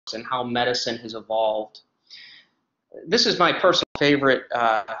and how medicine has evolved. This is my personal favorite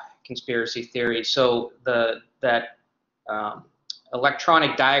conspiracy theory. So that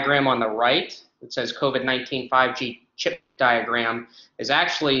electronic diagram on the right that says COVID-19 5G chip diagram is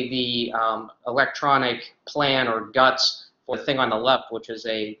actually the electronic plan or guts for the thing on the left, which is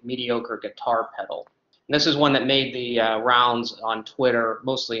a mediocre guitar pedal. And this is one that made the rounds on Twitter,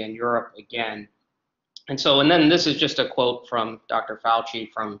 mostly in Europe again. And then this is just a quote from Dr.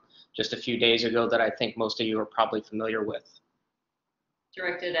 Fauci from just a few days ago that I think most of you are probably familiar with.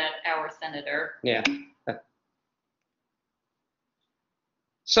 Directed at our senator. Yeah.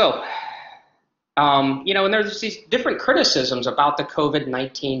 So, you know, and there's these different criticisms about the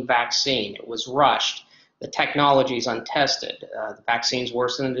COVID-19 vaccine. It was rushed. The technology is untested. The vaccine's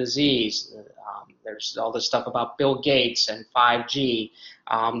worse than the disease. There's all this stuff about Bill Gates and 5G.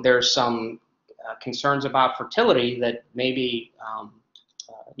 There's some concerns about fertility that maybe,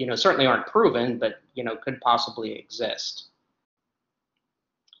 you know, certainly aren't proven, but, you know, could possibly exist.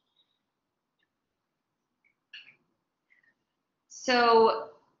 So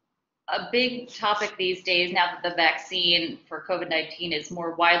a big topic these days, now that the vaccine for COVID-19 is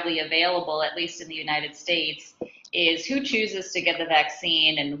more widely available, at least in the United States, is who chooses to get the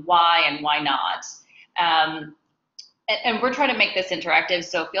vaccine and why not. And we're trying to make this interactive,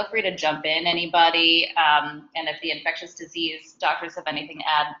 so feel free to jump in, anybody. And if the infectious disease doctors have anything to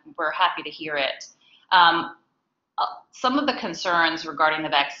add, we're happy to hear it. Some of the concerns regarding the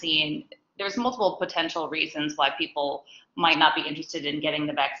vaccine, there's multiple potential reasons why people might not be interested in getting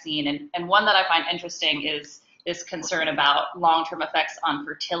the vaccine. And one that I find interesting is this concern about long-term effects on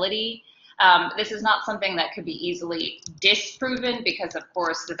fertility. This is not something that could be easily disproven because, of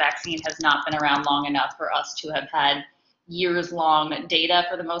course, the vaccine has not been around long enough for us to have had years-long data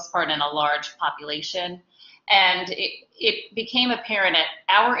for the most part in a large population. And it became apparent at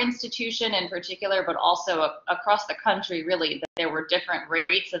our institution in particular, but also across the country, really, that there were different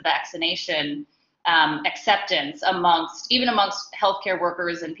rates of vaccination acceptance even amongst healthcare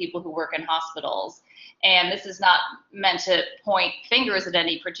workers and people who work in hospitals. And this is not meant to point fingers at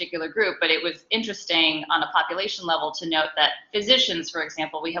any particular group, but it was interesting on a population level to note that physicians, for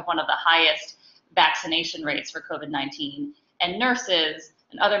example, we have one of the highest vaccination rates for COVID-19, and nurses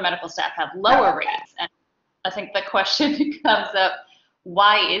and other medical staff have lower rates. And I think the question comes up,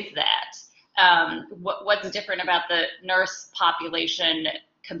 why is that? What's different about the nurse population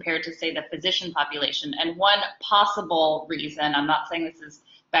compared to, say, the physician population? And one possible reason, I'm not saying this is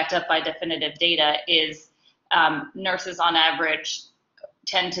backed up by definitive data, is nurses on average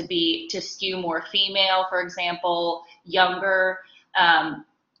tend to skew more female, for example, younger.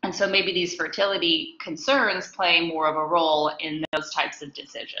 And so maybe these fertility concerns play more of a role in those types of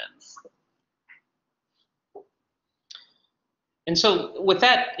decisions. And so with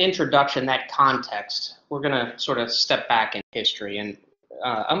that introduction, that context, we're going to sort of step back in history. And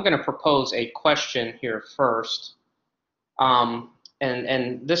I'm going to propose a question here first.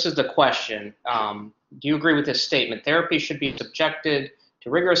 And this is the question. Do you agree with this statement? Therapy should be subjected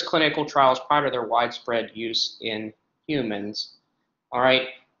to rigorous clinical trials prior to their widespread use in humans. All right.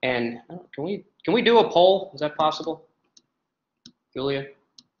 And can we do a poll? Is that possible? Julia?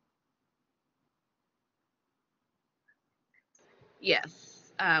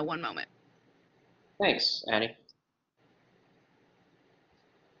 Yes. One moment. Thanks, Annie.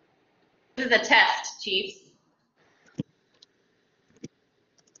 This is a test, Chiefs.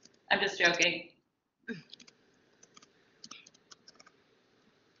 I'm just joking.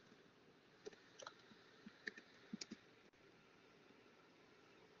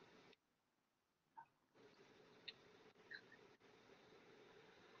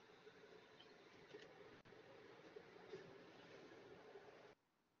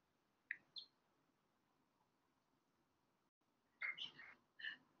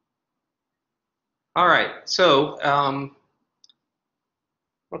 All right, so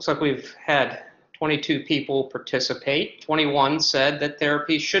looks like we've had 22 people participate. 21 said that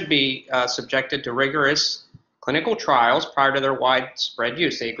therapy should be subjected to rigorous clinical trials prior to their widespread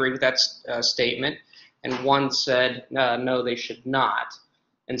use. They agree with that statement. And one said, no, they should not.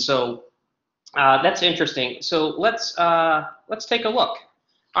 And so that's interesting. So let's take a look.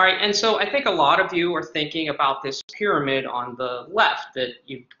 All right, and so I think a lot of you are thinking about this pyramid on the left that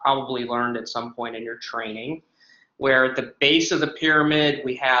you've probably learned at some point in your training, where at the base of the pyramid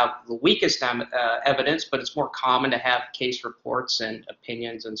we have the weakest evidence, but it's more common to have case reports and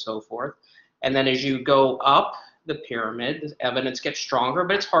opinions and so forth. And then as you go up the pyramid, the evidence gets stronger,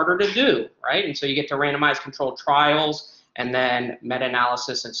 but it's harder to do, right? And so you get to randomized controlled trials and then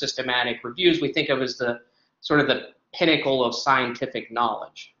meta-analysis and systematic reviews we think of as the sort of the pinnacle of scientific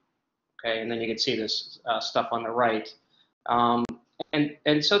knowledge. Okay, and then you can see this stuff on the right.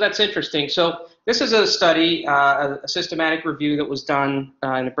 And so that's interesting. So this is a study, a systematic review that was done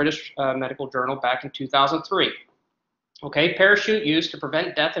in the British Medical Journal back in 2003. Okay, parachute used to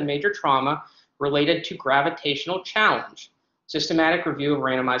prevent death and major trauma related to gravitational challenge. Systematic review of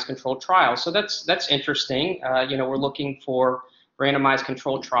randomized controlled trials. So that's interesting. You know, we're looking for randomized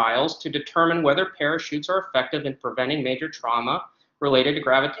controlled trials to determine whether parachutes are effective in preventing major trauma related to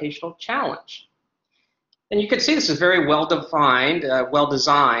gravitational challenge. And you can see this is very well-defined,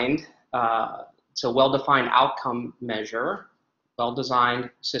 well-designed. It's a well-defined outcome measure, well-designed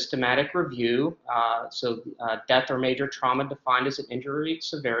systematic review. Death or major trauma defined as an injury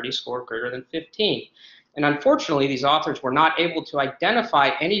severity score greater than 15. And unfortunately, these authors were not able to identify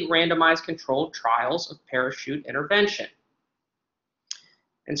any randomized controlled trials of parachute intervention.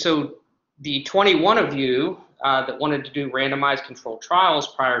 And so the 21 of you that wanted to do randomized controlled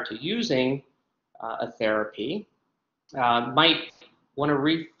trials prior to using a therapy might want to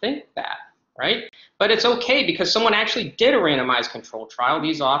rethink that, right? But it's okay because someone actually did a randomized controlled trial.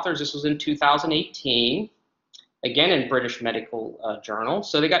 These authors, this was in 2018, again in British Medical Journal.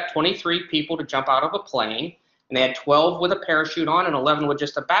 So they got 23 people to jump out of a plane, and they had 12 with a parachute on and 11 with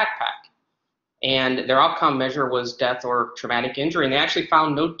just a backpack. And their outcome measure was death or traumatic injury, and they actually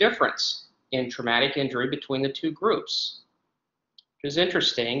found no difference in traumatic injury between the two groups, which is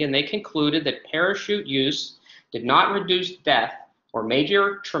interesting. And they concluded that parachute use did not reduce death or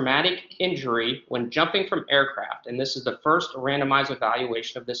major traumatic injury when jumping from aircraft, and this is the first randomized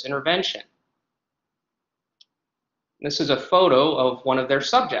evaluation of this intervention. This is a photo of one of their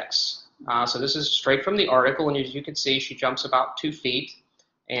subjects. So this is straight from the article, and as you can see, she jumps about 2 feet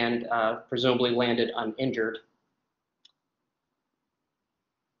and presumably landed uninjured.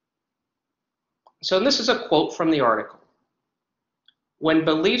 So this is a quote from the article. When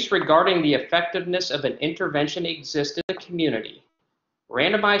beliefs regarding the effectiveness of an intervention exist in the community,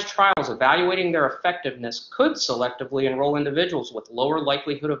 randomized trials evaluating their effectiveness could selectively enroll individuals with lower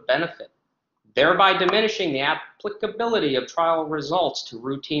likelihood of benefit, thereby diminishing the applicability of trial results to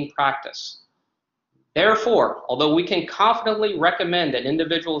routine practice. Therefore, although we can confidently recommend that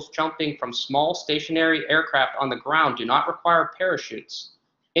individuals jumping from small stationary aircraft on the ground do not require parachutes,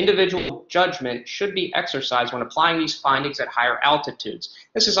 individual judgment should be exercised when applying these findings at higher altitudes.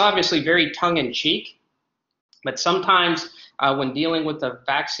 This is obviously very tongue-in-cheek, but sometimes when dealing with a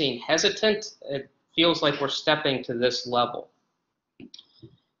vaccine hesitant, it feels like we're stepping to this level.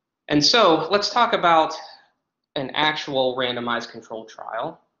 And so let's talk about an actual randomized controlled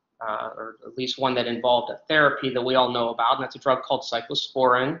trial, or at least one that involved a therapy that we all know about, and that's a drug called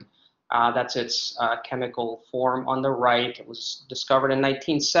cyclosporin. That's its chemical form on the right. It was discovered in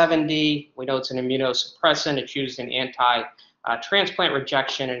 1970. We know it's an immunosuppressant. It's used in anti-transplant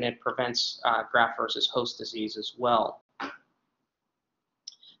rejection, and it prevents graft versus host disease as well.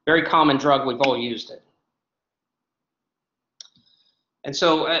 Very common drug. We've all used it. And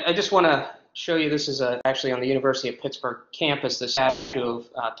so I just want to show you, this is actually on the University of Pittsburgh campus, the statue of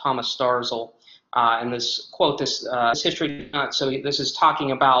Thomas Starzl. And this quote, this history, so this is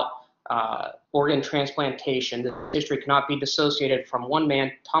talking about organ transplantation. The history cannot be dissociated from one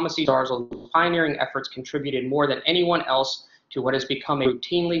man, Thomas E. Starzl, whose pioneering efforts contributed more than anyone else to what has become a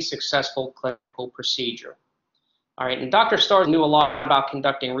routinely successful clinical procedure. All right, and Dr. Starzl knew a lot about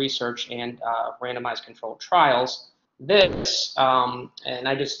conducting research and randomized controlled trials. This, and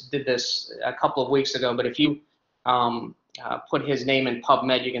I just did this a couple of weeks ago, but if you put his name in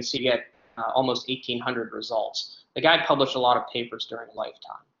PubMed, you can see you get almost 1,800 results. The guy published a lot of papers during a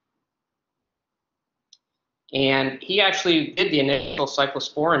lifetime. And he actually did the initial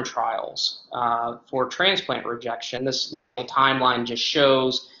cyclosporin trials for transplant rejection. This timeline just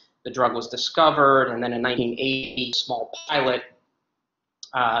shows the drug was discovered, and then in 1980, a small pilot,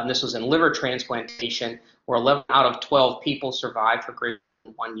 and this was in liver transplantation, where 11 out of 12 people survived for greater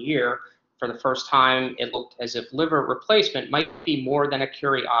than 1 year. For the first time, it looked as if liver replacement might be more than a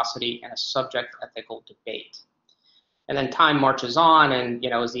curiosity and a subject ethical debate. And then time marches on, and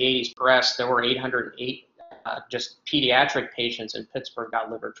as the 80s progressed, there were 808 just pediatric patients in Pittsburgh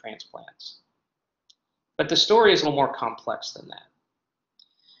got liver transplants. But the story is a little more complex than that.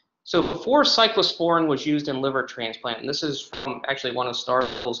 So before cyclosporin was used in liver transplant, and this is from actually one of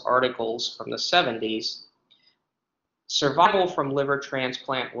Starzl's articles from the 70s, survival from liver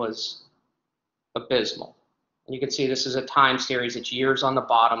transplant was abysmal. And you can see this is a time series, it's years on the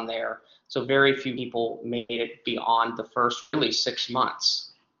bottom there. So very few people made it beyond the first really 6 months.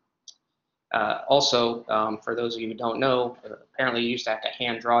 Also, for those of you who don't know, apparently you used to have to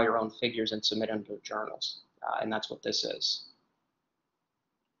hand draw your own figures and submit them to journals. And that's what this is.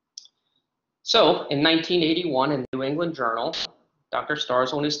 So in 1981 in New England Journal, Dr.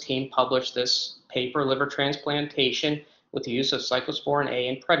 Starzl and his team published this paper, Liver Transplantation with the Use of Cyclosporin A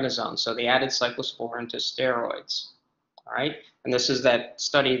and Prednisone. So they added cyclosporin to steroids. All right, and this is that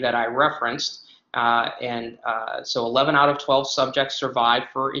study that I referenced. So 11 out of 12 subjects survived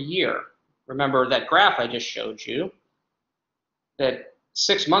for a year. Remember that graph I just showed you, that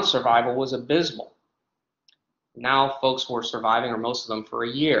 6-month survival was abysmal. Now folks were surviving, or most of them, for a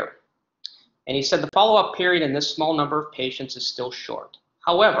year. And he said the follow-up period in this small number of patients is still short.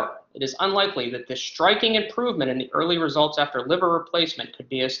 However, it is unlikely that this striking improvement in the early results after liver replacement could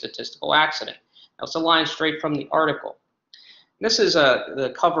be a statistical accident. That's a line straight from the article. This is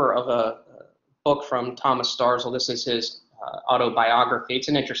the cover of a book from Thomas Starzl. This is his autobiography. It's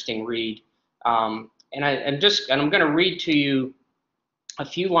an interesting read. And I'm going to read to you a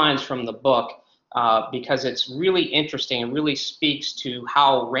few lines from the book because it's really interesting and really speaks to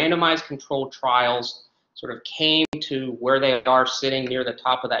how randomized controlled trials sort of came to where they are sitting near the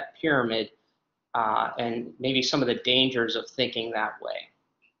top of that pyramid, and maybe some of the dangers of thinking that way.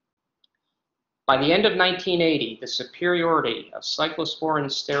 By the end of 1980, the superiority of cyclosporin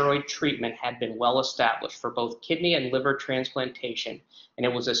steroid treatment had been well established for both kidney and liver transplantation, and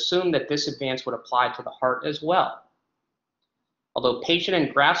it was assumed that this advance would apply to the heart as well. Although patient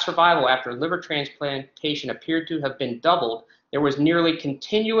and graft survival after liver transplantation appeared to have been doubled, there was nearly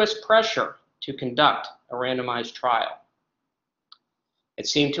continuous pressure to conduct a randomized trial. It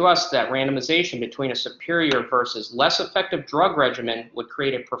seemed to us that randomization between a superior versus less effective drug regimen would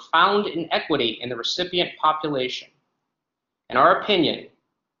create a profound inequity in the recipient population. In our opinion,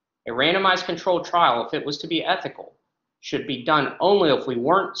 a randomized controlled trial, if it was to be ethical, should be done only if we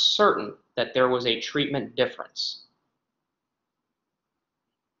weren't certain that there was a treatment difference.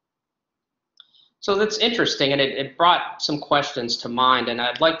 So that's interesting, and it brought some questions to mind, and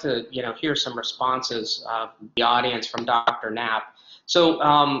I'd like to hear some responses from the audience from Dr. Knapp. So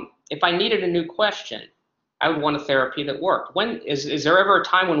if I needed a new question, I would want a therapy that worked. Is there ever a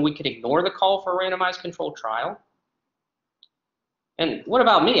time when we could ignore the call for a randomized controlled trial? And what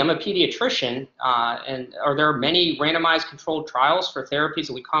about me? I'm a pediatrician, and are there many randomized controlled trials for therapies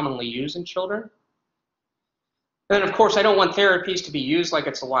that we commonly use in children? Then, of course, I don't want therapies to be used like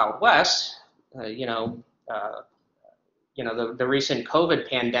it's the Wild West. The recent COVID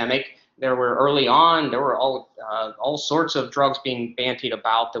pandemic, there were all sorts of drugs being bandied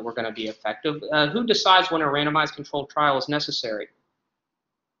about that were going to be effective. Who decides when a randomized controlled trial is necessary?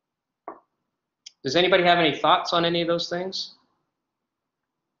 Does anybody have any thoughts on any of those things?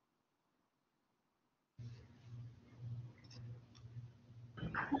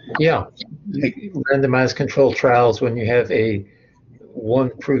 Yeah, randomized controlled trials, when you have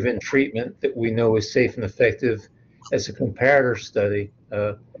one proven treatment that we know is safe and effective as a comparator study,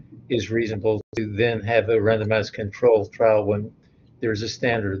 is reasonable to then have a randomized controlled trial when there's a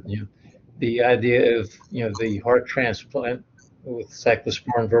standard. The idea of the heart transplant with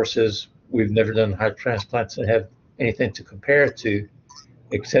cyclosporin versus we've never done heart transplants and have anything to compare it to,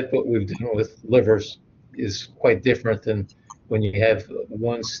 except what we've done with livers, is quite different than when you have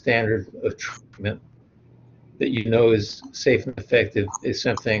one standard of treatment that is safe and effective. Is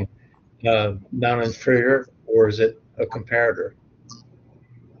something non-inferior, or is it a comparator?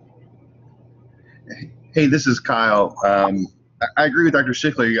 Hey, this is Kyle. I agree with Dr.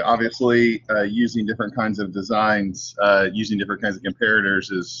 Schickler. Obviously, using different kinds of designs, using different kinds of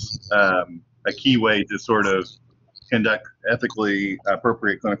comparators is a key way to sort of conduct ethically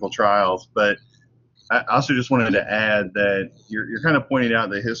appropriate clinical trials. But I also just wanted to add that you're kind of pointing out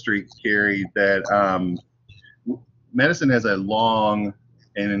the history, Carrie, that medicine has a long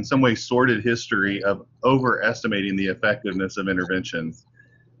and in some ways sordid history of overestimating the effectiveness of interventions.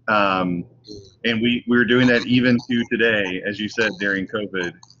 And we're doing that even to today, as you said, during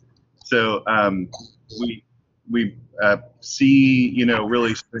COVID. So we see,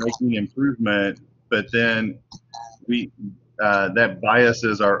 really striking improvement, but then that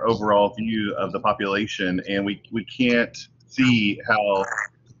biases our overall view of the population, and we can't see how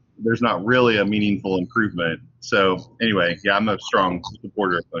there's not really a meaningful improvement. So anyway, yeah, I'm a strong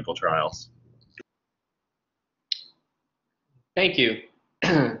supporter of clinical trials. Thank you,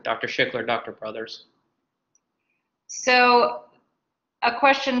 Dr. Schickler, Dr. Brothers. So a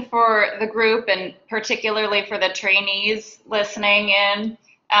question for the group, and particularly for the trainees listening in.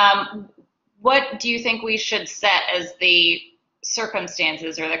 What do you think we should set as the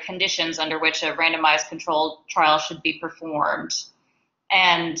circumstances or the conditions under which a randomized controlled trial should be performed?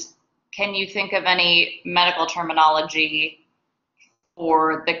 And can you think of any medical terminology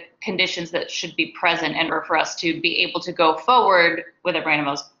for the conditions that should be present in order for us to be able to go forward with a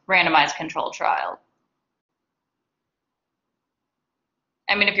randomized controlled trial?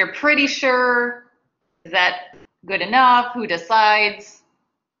 I mean, if you're pretty sure, is that good enough? Who decides?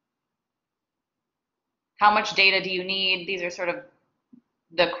 How much data do you need? These are sort of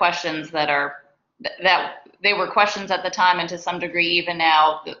the questions that they were questions at the time, and to some degree even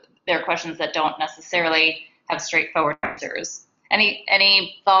now, they're questions that don't necessarily have straightforward answers.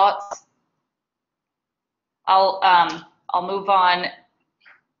 Any thoughts? I'll move on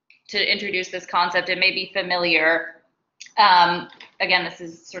to introduce this concept. It may be familiar. Again, this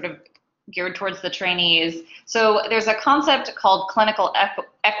is sort of geared towards the trainees. So there's a concept called clinical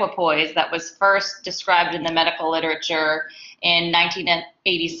equipoise that was first described in the medical literature in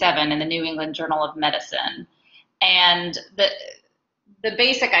 1987 in the New England Journal of Medicine. And the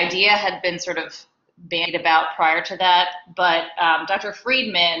basic idea had been sort of bandied about prior to that, but Dr.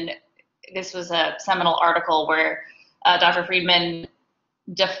 Friedman, this was a seminal article where Dr. Friedman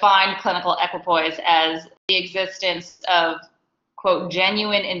defined clinical equipoise as the existence of, quote,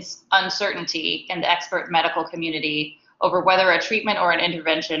 genuine uncertainty in the expert medical community over whether a treatment or an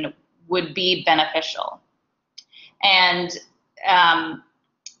intervention would be beneficial. And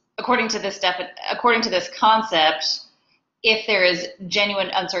according to this concept, if there is genuine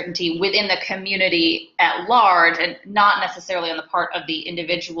uncertainty within the community at large, and not necessarily on the part of the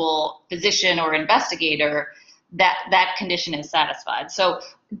individual physician or investigator, that condition is satisfied. So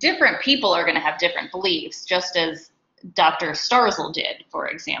different people are going to have different beliefs, just as Dr. Starzl did, for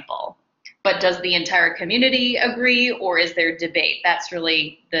example. But does the entire community agree, or is there debate? That's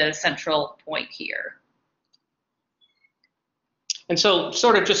really the central point here. And so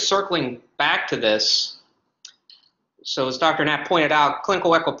sort of just circling back to this, so as Dr. Knapp pointed out,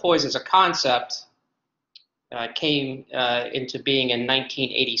 clinical equipoise as a concept came into being in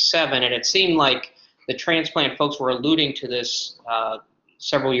 1987, and it seemed like the transplant folks were alluding to this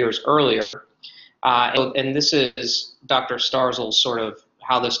several years earlier. And this is Dr. Starzl's sort of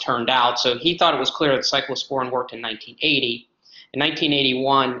how this turned out. So he thought it was clear that cyclosporin worked in 1980. In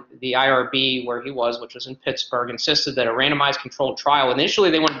 1981, the IRB, where he was, which was in Pittsburgh, insisted that a randomized controlled trial, initially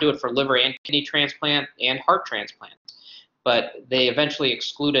they wanted to do it for liver and kidney transplant and heart transplant, but they eventually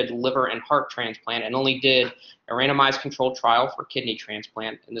excluded liver and heart transplant and only did a randomized controlled trial for kidney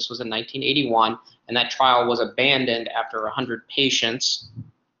transplant, and this was in 1981, and that trial was abandoned after 100 patients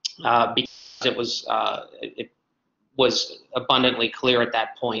because it was abundantly clear at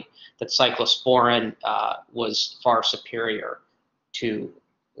that point that cyclosporin was far superior to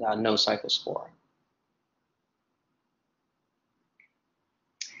no cyclosporin.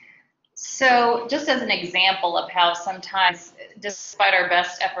 So just as an example of how sometimes, despite our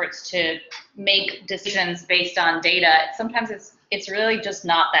best efforts to make decisions based on data, sometimes it's really just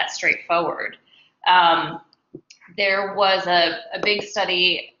not that straightforward. There was a big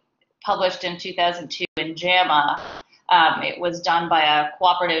study published in 2002 in JAMA. It was done by a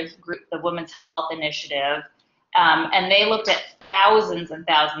cooperative group, the Women's Health Initiative, and they looked at thousands and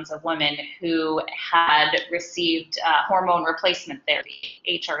thousands of women who had received hormone replacement therapy,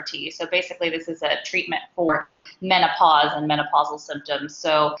 HRT. So basically this is a treatment for menopause and menopausal symptoms.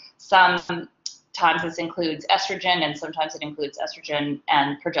 So sometimes this includes estrogen, and sometimes it includes estrogen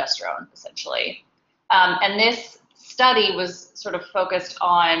and progesterone, essentially. And this study was sort of focused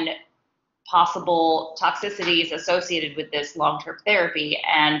on possible toxicities associated with this long-term therapy,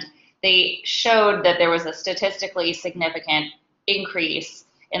 and they showed that there was a statistically significant increase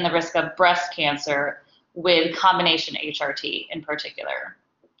in the risk of breast cancer with combination HRT in particular.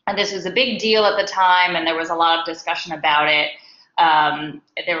 And this was a big deal at the time, and there was a lot of discussion about it.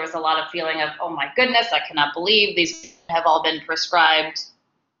 There was a lot of feeling of, oh my goodness, I cannot believe these have all been prescribed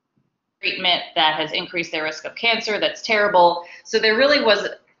treatment that has increased their risk of cancer. That's terrible. So there really was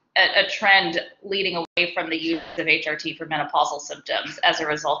a trend leading away from the use of HRT for menopausal symptoms as a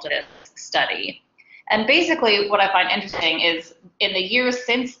result of this study. And basically what I find interesting is in the years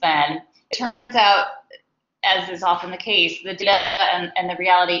since then, it turns out, as is often the case, the data and the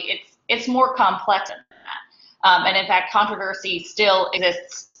reality, it's more complex than that. And in fact, controversy still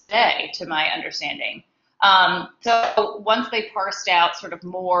exists today, to my understanding. So once they parsed out sort of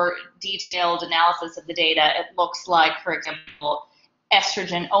more detailed analysis of the data, it looks like, for example,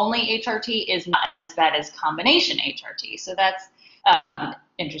 estrogen-only HRT is not as bad as combination HRT. So that's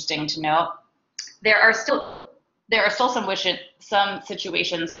interesting to note. There are still some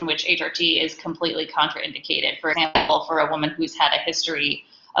situations in which HRT is completely contraindicated. For example, for a woman who's had a history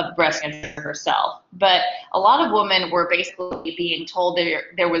of breast cancer herself. But a lot of women were basically being told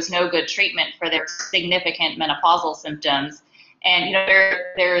there was no good treatment for their significant menopausal symptoms, And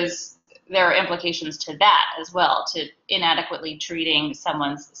there are implications to that as well, to inadequately treating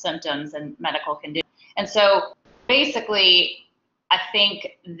someone's symptoms and medical conditions. And so basically, I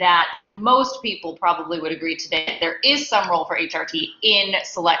think that most people probably would agree today that there is some role for HRT in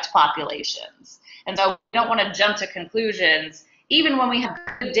select populations. And so we don't want to jump to conclusions, even when we have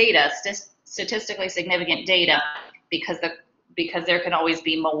good data, statistically significant data, because there can always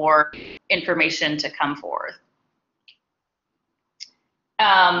be more information to come forth.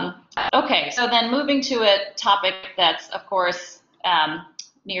 Okay, so then moving to a topic that's, of course,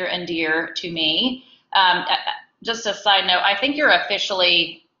 near and dear to me. Just a side note, I think you're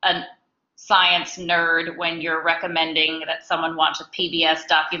officially a science nerd when you're recommending that someone watch a PBS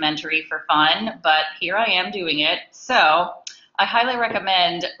documentary for fun, but here I am doing it. So I highly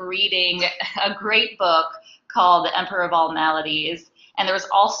recommend reading a great book called The Emperor of All Maladies. And there was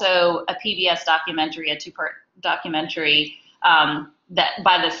also a PBS documentary, a two-part documentary that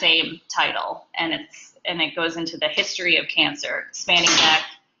by the same title, and it goes into the history of cancer, spanning back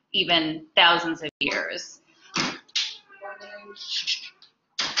even thousands of years.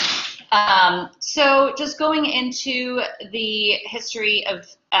 So just going into the history of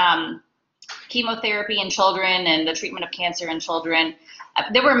chemotherapy in children and the treatment of cancer in children,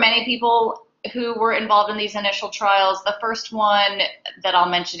 there were many people who were involved in these initial trials. The first one that I'll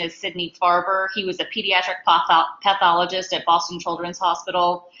mention is Sidney Farber. He was a pediatric pathologist at Boston Children's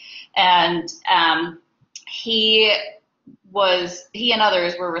Hospital, and he and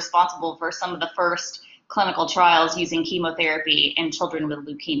others were responsible for some of the first clinical trials using chemotherapy in children with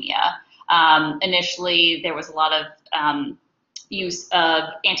leukemia. Initially, there was a lot of use of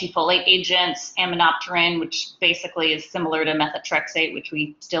antifolate agents, aminopterin, which basically is similar to methotrexate, which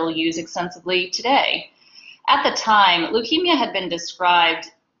we still use extensively today. At the time, leukemia had been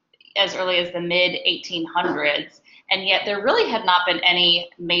described as early as the mid-1800s, and yet there really had not been any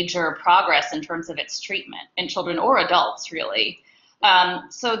major progress in terms of its treatment in children or adults, really.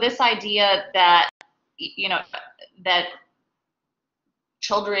 So this idea that, that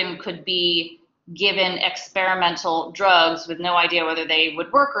children could be given experimental drugs with no idea whether they would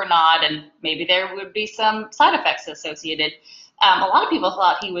work or not, and maybe there would be some side effects associated. A lot of people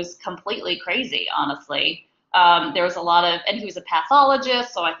thought he was completely crazy, honestly. There was a lot of, and he was a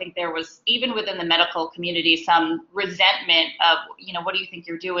pathologist, so I think there was, even within the medical community, some resentment of, what do you think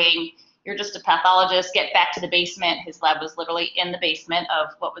you're doing? You're just a pathologist, get back to the basement. His lab was literally in the basement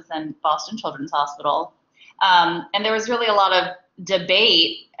of what was then Boston Children's Hospital. And there was really a lot of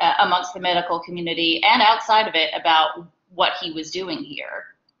debate amongst the medical community and outside of it about what he was doing here.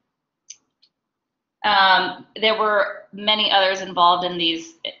 There were many others involved in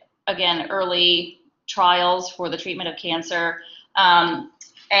these, again, early trials for the treatment of cancer. And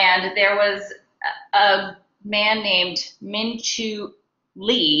there was a man named Min-Chu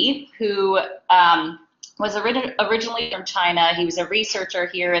Lee, who was originally from China. He was a researcher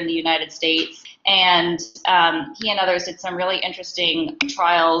here in the United States. And he and others did some really interesting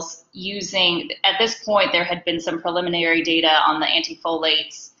trials using, at this point, there had been some preliminary data on the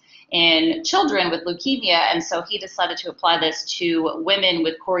antifolates in children with leukemia. And so he decided to apply this to women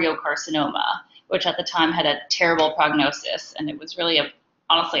with choriocarcinoma, which at the time had a terrible prognosis. And it was really,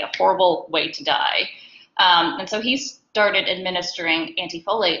 honestly, a horrible way to die. And so he started administering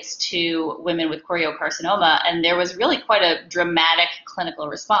antifolates to women with choriocarcinoma, and there was really quite a dramatic clinical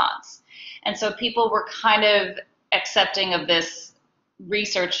response. And so people were kind of accepting of this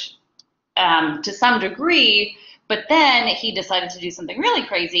research to some degree, but then he decided to do something really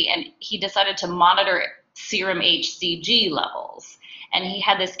crazy, and he decided to monitor serum HCG levels. And he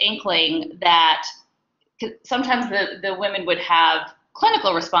had this inkling that sometimes the women would have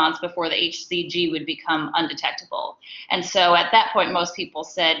clinical response before the HCG would become undetectable. And so at that point, most people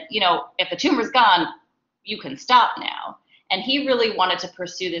said, if the tumor's gone, you can stop now. And he really wanted to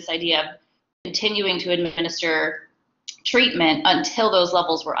pursue this idea of continuing to administer treatment until those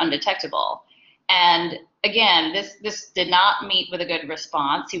levels were undetectable. And again, this did not meet with a good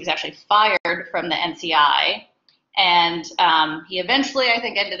response. He was actually fired from the NCI. And he eventually, I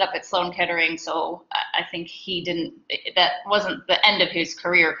think, ended up at Sloan Kettering. So I think that wasn't the end of his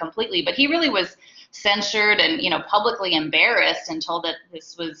career completely, but he really was censured and, publicly embarrassed and told that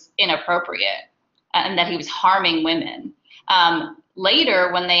this was inappropriate and that he was harming women.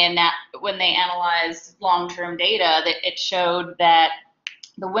 Later, when they analyzed long-term data, it showed that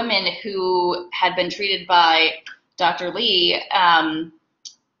the women who had been treated by Dr. Lee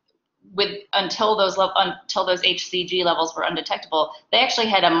until those HCG levels were undetectable, they actually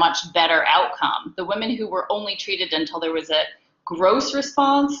had a much better outcome. The women who were only treated until there was a gross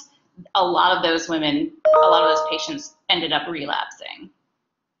response, a lot of those women, a lot of those patients ended up relapsing.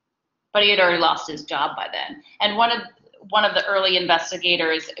 But he had already lost his job by then. And one of the early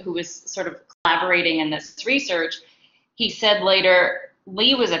investigators who was sort of collaborating in this research, he said later,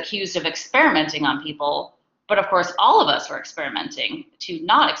 Lee was accused of experimenting on people, but of course all of us were experimenting. To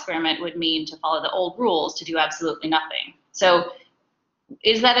not experiment would mean to follow the old rules, to do absolutely nothing. So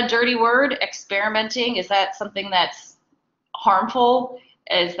is that a dirty word, experimenting? Is that something that's harmful?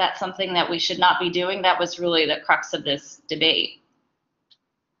 Is that something that we should not be doing? That was really the crux of this debate.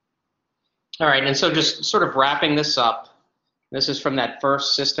 All right, and so just sort of wrapping this up, this is from that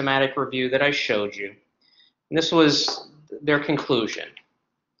first systematic review that I showed you. And this was their conclusion.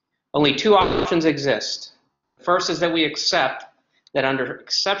 Only two options exist. First is that we accept that under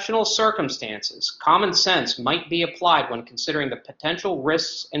exceptional circumstances, common sense might be applied when considering the potential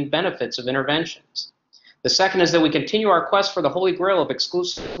risks and benefits of interventions. The second is that we continue our quest for the holy grail of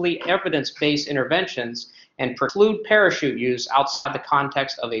exclusively evidence-based interventions and preclude parachute use outside the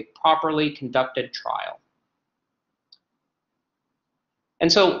context of a properly conducted trial.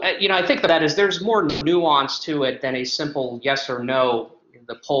 And so, I think that there's more nuance to it than a simple yes or no in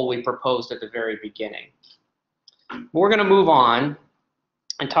the poll we proposed at the very beginning. We're going to move on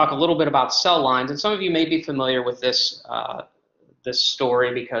and talk a little bit about cell lines. And some of you may be familiar with this, this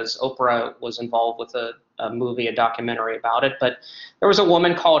story because Oprah was involved with a movie, a documentary about it. But there was a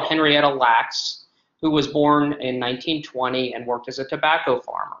woman called Henrietta Lacks who was born in 1920 and worked as a tobacco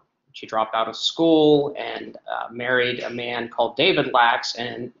farmer. She dropped out of school and married a man called David Lacks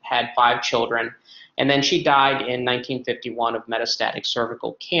and had 5 children. And then she died in 1951 of metastatic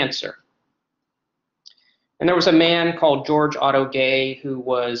cervical cancer. And there was a man called George Otto Gay who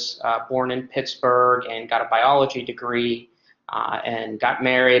was born in Pittsburgh and got a biology degree and got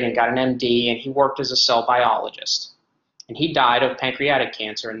married and got an MD, and he worked as a cell biologist. And he died of pancreatic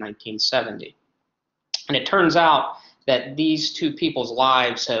cancer in 1970. And it turns out that these two people's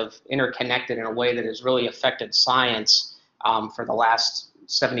lives have interconnected in a way that has really affected science for the last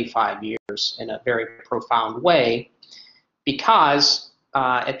 75 years in a very profound way, because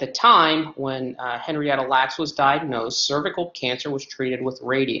at the time when Henrietta Lacks was diagnosed, cervical cancer was treated with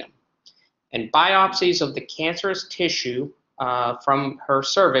radium. And biopsies of the cancerous tissue from her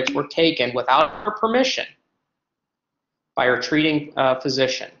cervix were taken without her permission by her treating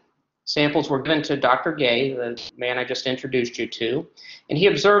physician. Samples were given to Dr. Gay, the man I just introduced you to, and he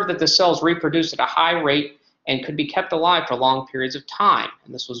observed that the cells reproduced at a high rate and could be kept alive for long periods of time.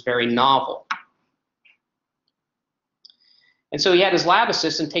 And this was very novel. And so he had his lab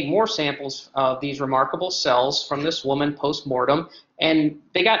assistant take more samples of these remarkable cells from this woman post-mortem, and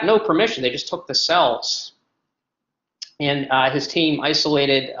they got no permission. They just took the cells. And his team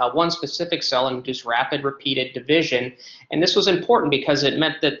isolated one specific cell and induced rapid repeated division. And this was important because it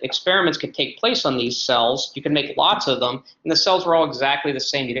meant that experiments could take place on these cells. You could make lots of them, and the cells were all exactly the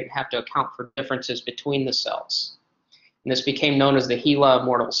same. You didn't have to account for differences between the cells. And this became known as the Gila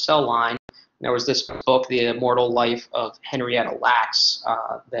immortal cell line. There was this book, The Immortal Life of Henrietta Lacks,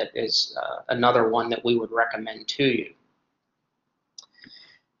 that is another one that we would recommend to you.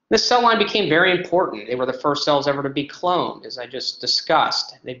 This cell line became very important. They were the first cells ever to be cloned, as I just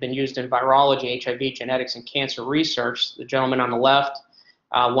discussed. They've been used in virology, HIV, genetics, and cancer research. The gentleman on the left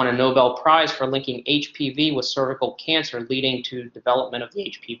won a Nobel Prize for linking HPV with cervical cancer, leading to development of the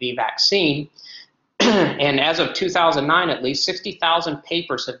HPV vaccine. And as of 2009, at least 60,000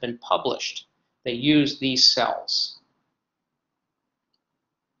 papers have been published that use these cells.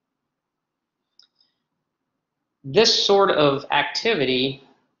 This sort of activity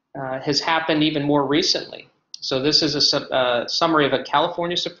has happened even more recently. So this is a summary of a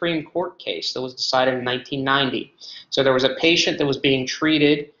California Supreme Court case that was decided in 1990. So there was a patient that was being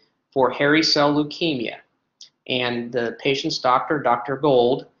treated for hairy cell leukemia, and the patient's doctor, Dr.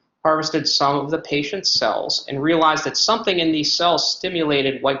 Gold, harvested some of the patient's cells and realized that something in these cells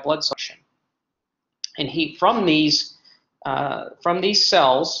stimulated white blood cell production. And from these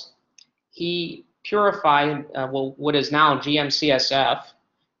cells, he purified what is now GM-CSF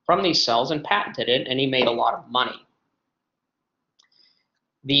from these cells and patented it, and he made a lot of money.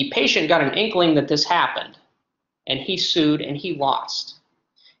 The patient got an inkling that this happened, and he sued and he lost.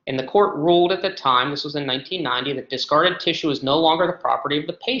 And the court ruled at the time, this was in 1990, that discarded tissue is no longer the property of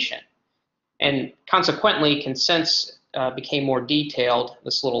the patient. And consequently, consents became more detailed.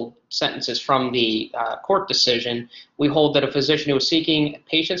 This little sentence is from the court decision. We hold that a physician who is seeking a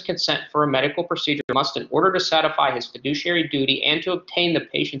patient's consent for a medical procedure must, in order to satisfy his fiduciary duty and to obtain the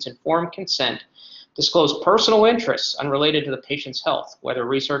patient's informed consent, disclose personal interests unrelated to the patient's health, whether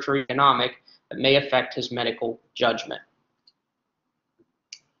research or economic, that may affect his medical judgment.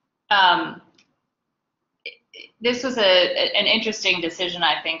 This was an interesting decision,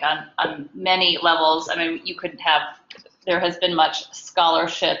 I think, on many levels. I mean, there has been much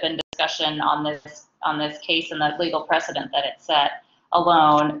scholarship and discussion on this case and the legal precedent that it set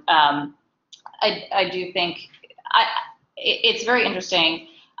alone. I do think it's very interesting.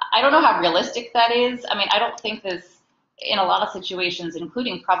 I don't know how realistic that is. I mean, I don't think this, in a lot of situations,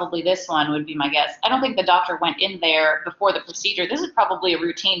 including probably this one would be my guess, I don't think the doctor went in there before the procedure. This is probably a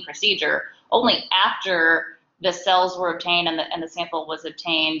routine procedure. Only after the cells were obtained and the sample was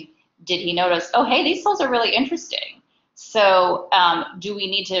obtained did he notice, oh, hey, these cells are really interesting. So do we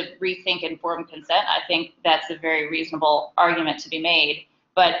need to rethink informed consent? I think that's a very reasonable argument to be made.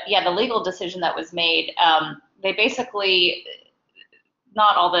 But yeah, the legal decision that was made, they basically,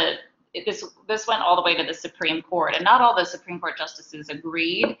 this went all the way to the Supreme Court, and not all the Supreme Court justices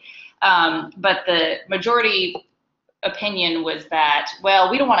agreed, but the majority opinion was that, well,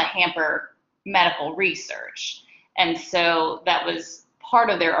 we don't want to hamper medical research. And so that was part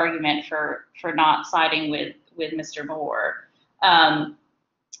of their argument for not siding with Mr. Moore.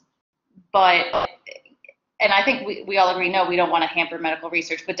 And I think we all agree, no, we don't want to hamper medical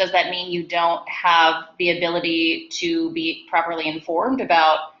research, but does that mean you don't have the ability to be properly informed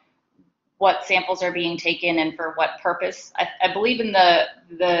about what samples are being taken and for what purpose? I believe in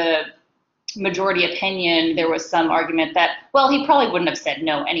the majority opinion, there was some argument that, well, he probably wouldn't have said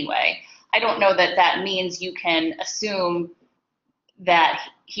no anyway. I don't know that that means you can assume that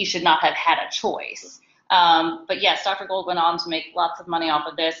he should not have had a choice. But yes, Dr. Gold went on to make lots of money off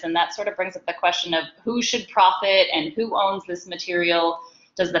of this, and that sort of brings up the question of who should profit and who owns this material.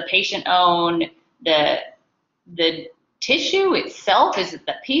 Does the patient own the tissue itself? Is it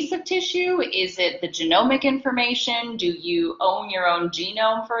the piece of tissue? Is it the genomic information? Do you own your own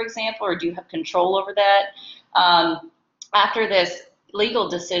genome, for example, or do you have control over that? After this legal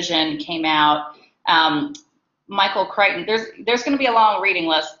decision came out, Michael Crichton, there's going to be a long reading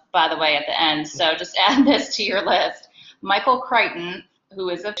list, by the way, at the end, so just add this to your list. Michael Crichton, who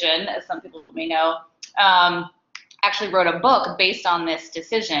is a physician, as some people may know, actually wrote a book based on this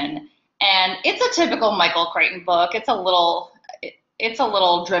decision, and it's a typical Michael Crichton book. It's a little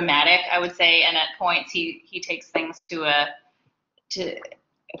dramatic, I would say, and at points he takes things to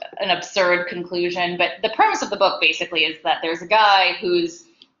an absurd conclusion. But the premise of the book basically is that there's a guy whose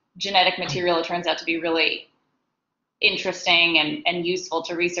genetic material, it turns out to be really interesting and useful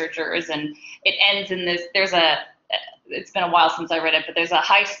to researchers, and it ends in this, it's been a while since I read it, but there's a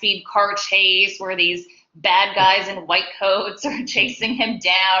high-speed car chase where these bad guys in white coats are chasing him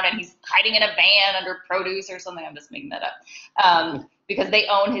down, and he's hiding in a van under produce or something. I'm just making that up, because they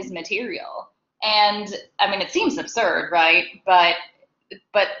own his material. And I mean, it seems absurd, right? But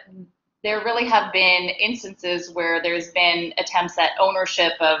there really have been instances where there's been attempts at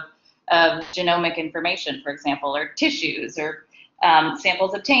ownership of genomic information, for example, or tissues, or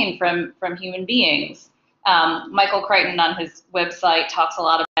samples obtained from human beings. Michael Crichton on his website talks a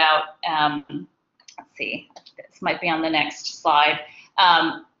lot about, let's see, this might be on the next slide,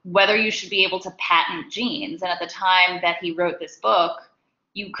 whether you should be able to patent genes. And at the time that he wrote this book,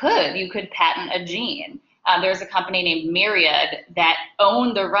 you could patent a gene. There's a company named Myriad that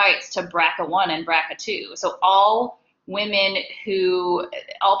owned the rights to BRCA1 and BRCA2. So all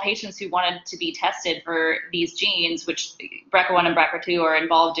patients who wanted to be tested for these genes, which BRCA1 and BRCA2 are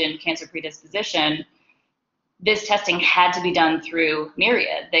involved in cancer predisposition, this testing had to be done through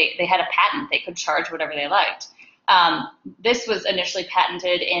Myriad. They had a patent. They could charge whatever they liked. This was initially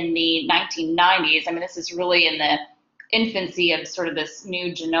patented in the 1990s. I mean, this is really in the infancy of sort of this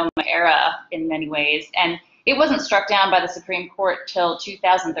new genomic era in many ways. And it wasn't struck down by the Supreme Court till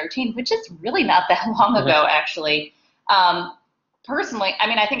 2013, which is really not that long ago, actually. Personally, I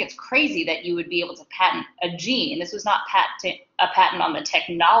mean, I think it's crazy that you would be able to patent a gene. This was not a patent on the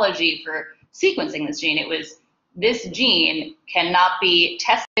technology for sequencing this gene. It was, this gene cannot be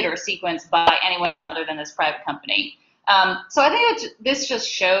tested or sequenced by anyone other than this private company. So I think this just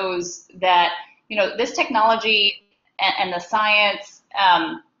shows that, this technology and the science,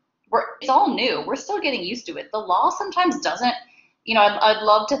 it's all new. We're still getting used to it. The law sometimes doesn't, I'd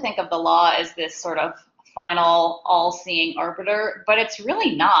love to think of the law as this sort of final, all-seeing arbiter, but it's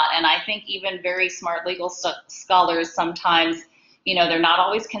really not. And I think even very smart legal scholars sometimes, they're not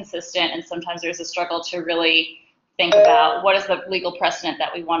always consistent, and sometimes there's a struggle to really think about what is the legal precedent that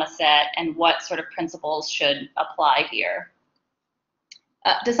we want to set and what sort of principles should apply here.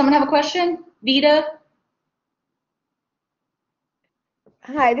 Does someone have a question? Vita?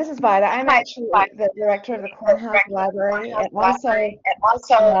 Hi, this is Vida. I'm actually the director of the Cornhouse Library, and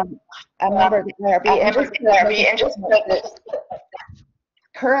also a member of the therapy. And just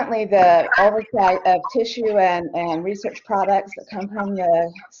currently the oversight of tissue and research products that come from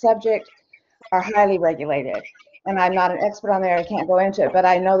the subject are highly regulated. And I'm not an expert on there, I can't go into it, but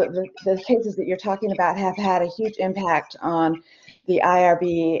I know that the cases that you're talking about have had a huge impact on the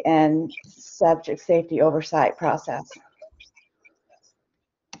IRB and subject safety oversight process.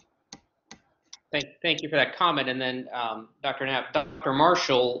 Thank you for that comment. And then Dr. Knapp, Dr.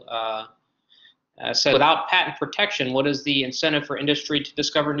 Marshall said, without patent protection, what is the incentive for industry to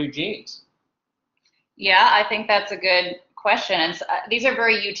discover new genes? Yeah, I think that's a good question. And these are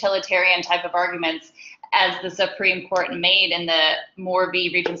very utilitarian type of arguments, as the Supreme Court made in the Moore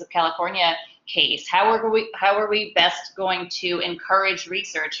v. Regents of California case. How are we best going to encourage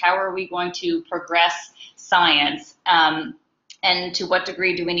research? How are we going to progress science? And to what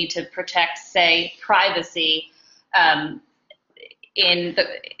degree do we need to protect, say, privacy in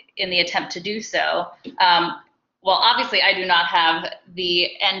the attempt to do so? Well, obviously, I do not have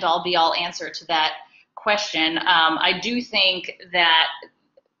the end-all, be-all answer to that question. I do think that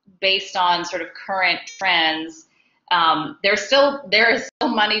based on sort of current trends, there is still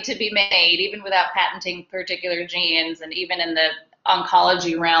money to be made, even without patenting particular genes, and even in the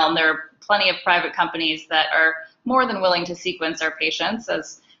oncology realm, there are plenty of private companies that are more than willing to sequence our patients,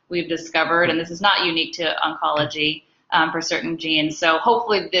 as we've discovered, and this is not unique to oncology for certain genes. So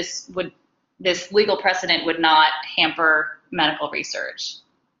hopefully this legal precedent would not hamper medical research.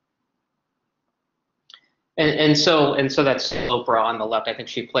 And so that's Oprah on the left. I think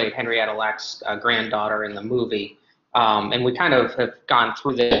she played Henrietta Lack's granddaughter in the movie. And we kind of have gone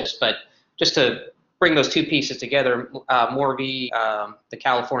through this, but just to bring those two pieces together, Moore v. The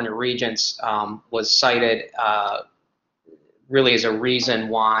California Regents was cited really as a reason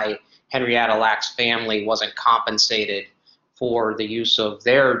why Henrietta Lack's family wasn't compensated for the use of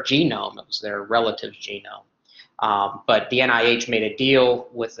their genome. It was their relative's genome. But the NIH made a deal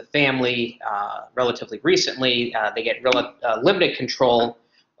with the family relatively recently. They get limited control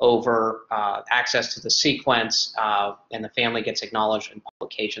over access to the sequence, and the family gets acknowledged in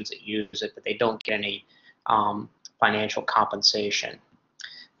publications that use it, but they don't get any financial compensation.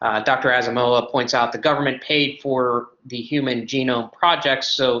 Dr. Asamoah points out the government paid for the Human Genome Project,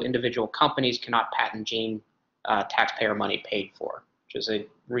 so individual companies cannot patent gene taxpayer money paid for, which is a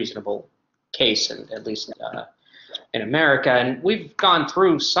reasonable case, at least in America. And we've gone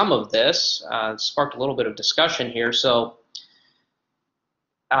through some of this, sparked a little bit of discussion here. So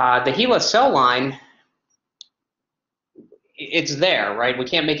the HeLa cell line, it's there, right? We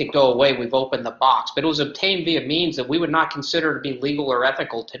can't make it go away. We've opened the box, but it was obtained via means that we would not consider to be legal or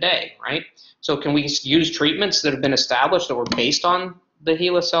ethical today, right? So can we use treatments that have been established that were based on the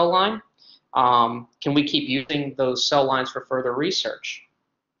HeLa cell line? Can we keep using those cell lines for further research?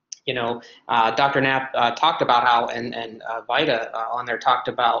 You know, Dr. Knapp talked about how, and Vida on there talked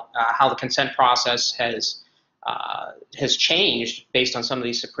about how the consent process has changed based on some of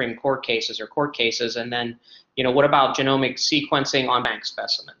these Supreme Court cases or court cases. And then, you know, what about genomic sequencing on bank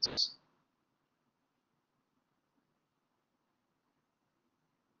specimens?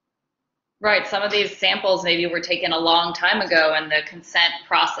 Right, some of these samples maybe were taken a long time ago, and the consent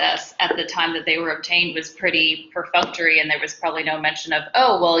process at the time that they were obtained was pretty perfunctory, and there was probably no mention of,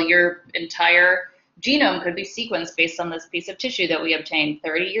 oh, well, your entire genome could be sequenced based on this piece of tissue that we obtained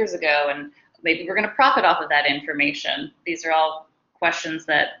 30 years ago, and maybe we're going to profit off of that information. These are all questions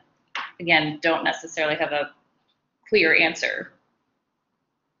that, again, don't necessarily have a clear answer.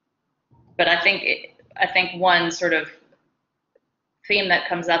 But I think one sort of theme that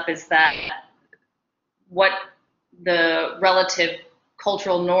comes up is that what the relative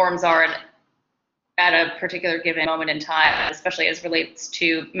cultural norms are at a particular given moment in time, especially as relates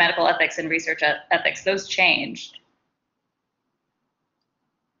to medical ethics and research ethics, those change.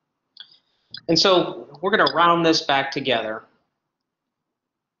 And so we're going to round this back together.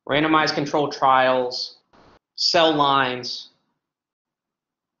 Randomized controlled trials, cell lines,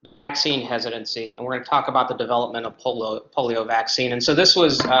 vaccine hesitancy, and we're going to talk about the development of polio vaccine. And so this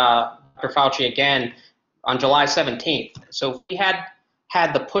was Dr. Fauci again on July 17th. So if we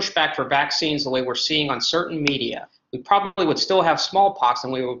had the pushback for vaccines the way we're seeing on certain media, we probably would still have smallpox,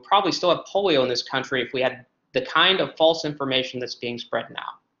 and we would probably still have polio in this country if we had the kind of false information that's being spread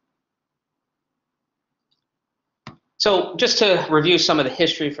now. So just to review some of the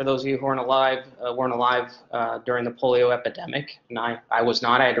history for those of you who weren't alive during the polio epidemic, and I was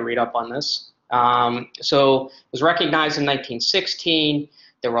not, I had to read up on this. So it was recognized in 1916.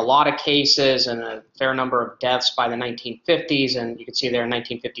 There were a lot of cases and a fair number of deaths by the 1950s, and you can see there in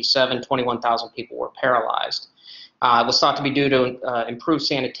 1957, 21,000 people were paralyzed. It was thought to be due to improved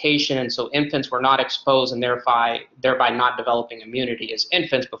sanitation, and so infants were not exposed and thereby not developing immunity as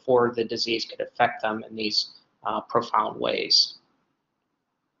infants before the disease could affect them in these profound ways.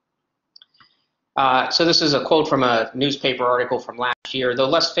 So this is a quote from a newspaper article from last year. Though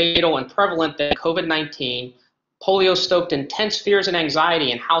less fatal and prevalent than COVID-19, polio stoked intense fears and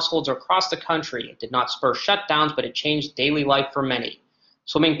anxiety in households across the country. It did not spur shutdowns, but it changed daily life for many.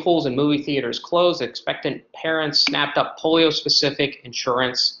 Swimming pools and movie theaters closed. Expectant parents snapped up polio-specific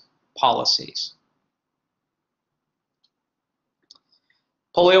insurance policies.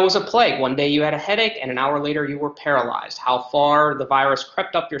 Polio was a plague. One day you had a headache, and an hour later you were paralyzed. How far the virus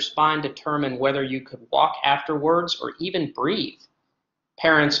crept up your spine determined whether you could walk afterwards or even breathe.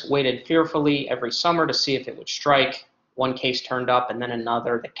 Parents waited fearfully every summer to see if it would strike. One case turned up and then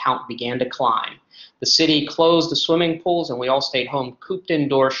another. The count began to climb. The city closed the swimming pools and we all stayed home, cooped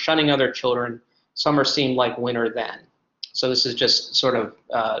indoors, shunning other children. Summer seemed like winter then. So this is just sort of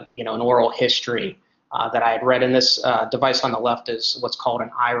an oral history that I had read. And this device on the left is what's called an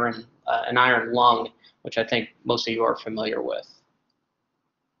iron lung, which I think most of you are familiar with.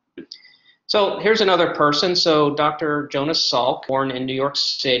 So here's another person. So Dr. Jonas Salk, born in New York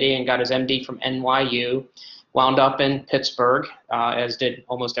City and got his MD from NYU, wound up in Pittsburgh, as did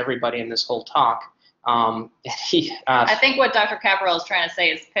almost everybody in this whole talk. I think what Dr. Caparel is trying to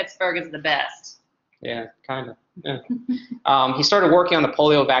say is Pittsburgh is the best. Yeah, kind of. Yeah. He started working on the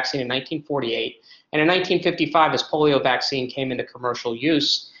polio vaccine in 1948, and in 1955, his polio vaccine came into commercial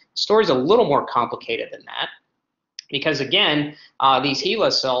use. The story's a little more complicated than that, because again, these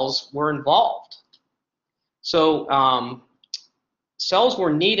HeLa cells were involved. So cells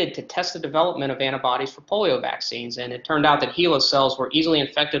were needed to test the development of antibodies for polio vaccines, and it turned out that HeLa cells were easily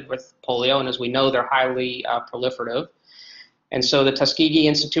infected with polio, and as we know, they're highly proliferative. And so the Tuskegee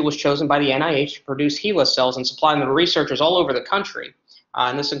Institute was chosen by the NIH to produce HeLa cells and supply them to researchers all over the country,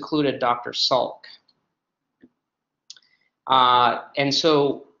 and this included Dr. Salk. And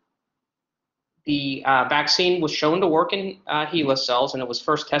so the vaccine was shown to work in HeLa cells, and it was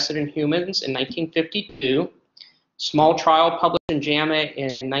first tested in humans in 1952. Small trial published in JAMA in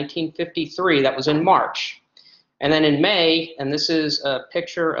 1953, that was in March. And then in May, and this is a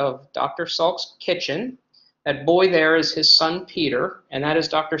picture of Dr. Salk's kitchen. That boy there is his son Peter, and that is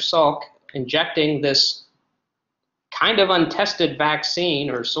Dr. Salk injecting this kind of untested vaccine,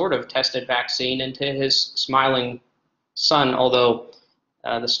 or sort of tested vaccine, into his smiling son, although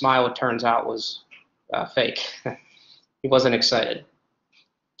the smile, it turns out, was fake. He wasn't excited.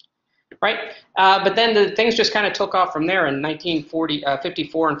 Right? But then the things just kind of took off from there. In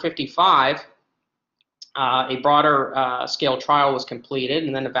 1954 and 55, a broader scale trial was completed,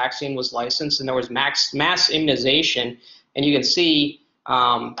 and then the vaccine was licensed, and there was mass immunization. And you can see,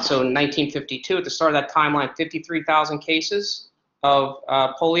 so in 1952, at the start of that timeline, 53,000 cases of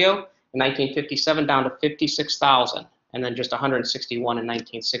polio. In 1957, down to 56,000, and then just 161 in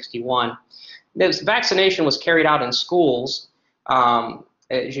 1961. This vaccination was carried out in schools.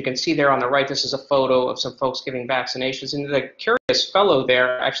 As you can see there on the right, this is a photo of some folks giving vaccinations. And the curious fellow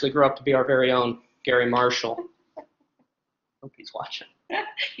there actually grew up to be our very own Gary Marshall. Hope he's watching.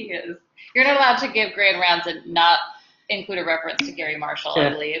 He is. You're not allowed to give grand rounds and not include a reference to Gary Marshall,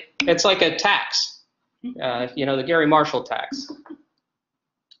 I believe. It's like a tax, the Gary Marshall tax.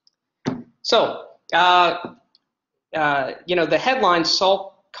 So, the headline,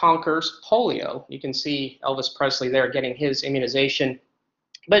 Salk conquers polio. You can see Elvis Presley there getting his immunization.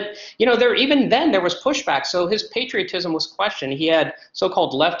 But, even then there was pushback. So his patriotism was questioned. He had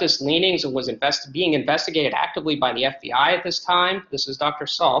so-called leftist leanings and was being investigated actively by the FBI at this time. This is Dr.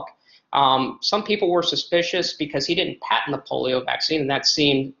 Salk. Some people were suspicious because he didn't patent the polio vaccine, and that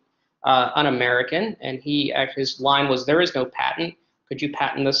seemed un-American. And his line was, "There is no patent. Could you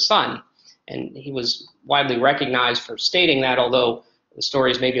patent the sun?" And he was widely recognized for stating that, although the story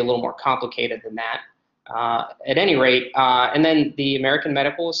is maybe a little more complicated than that. At any rate, and then the American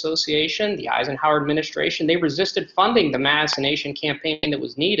Medical Association, the Eisenhower administration, they resisted funding the vaccination campaign that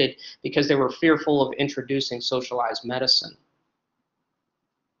was needed because they were fearful of introducing socialized medicine.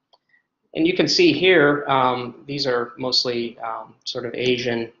 And you can see here, these are mostly sort of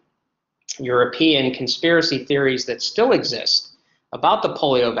Asian, European conspiracy theories that still exist about the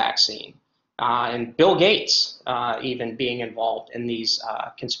polio vaccine. And Bill Gates even being involved in these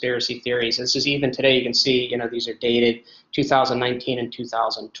conspiracy theories. This is even today, you can see, these are dated 2019 and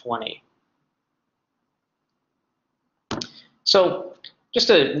 2020. So just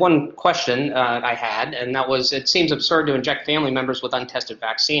one question I had, and that was, it seems absurd to inject family members with untested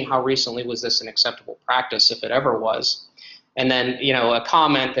vaccine. How recently was this an acceptable practice, if it ever was? And then, a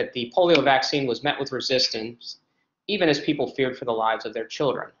comment that the polio vaccine was met with resistance even as people feared for the lives of their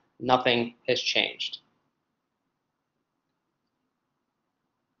children. Nothing has changed.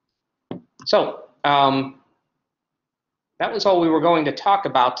 So that was all we were going to talk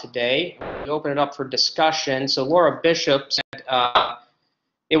about today. We open it up for discussion. So Laura Bishop said,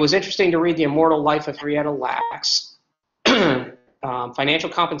 it was interesting to read The Immortal Life of Henrietta Lacks. Financial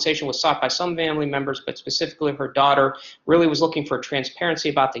compensation was sought by some family members, but specifically her daughter really was looking for transparency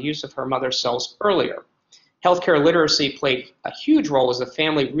about the use of her mother's cells earlier. Healthcare literacy played a huge role as the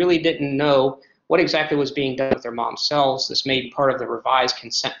family really didn't know what exactly was being done with their mom's cells. This made part of the revised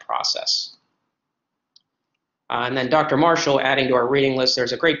consent process. And then Dr. Marshall, adding to our reading list,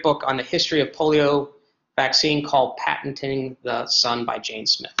 there's a great book on the history of polio vaccine called Patenting the Sun by Jane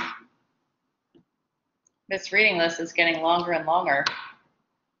Smith. This reading list is getting longer and longer.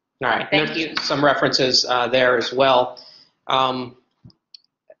 All right, Thank you. Some references there as well.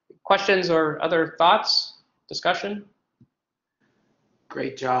 Questions or other thoughts, discussion?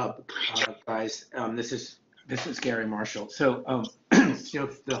 Great job, guys. This is Gary Marshall. So, you know,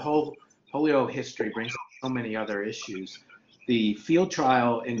 the whole polio history brings up so many other issues. The field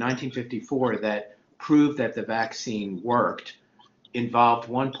trial in 1954 that proved that the vaccine worked involved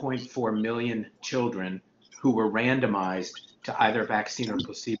 1.4 million children who were randomized to either vaccine or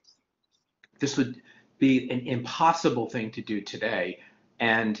placebo. This would be an impossible thing to do today.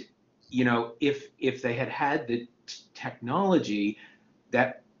 And, you know, if they had had the technology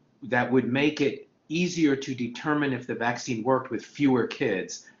that would make it easier to determine if the vaccine worked with fewer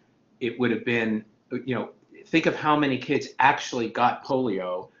kids, it would have been, you know, think of how many kids actually got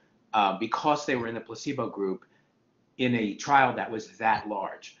polio because they were in the placebo group in a trial that was that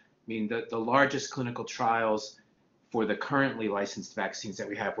large. I mean, the largest clinical trials for the currently licensed vaccines that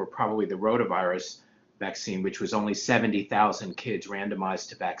we have were probably the rotavirus vaccine, which was only 70,000 kids randomized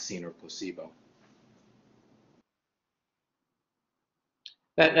to vaccine or placebo.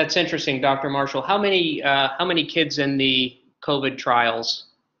 That's interesting, Dr. Marshall. How many kids in the COVID trials,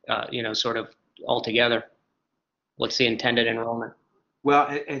 you know, sort of altogether? What's the intended enrollment?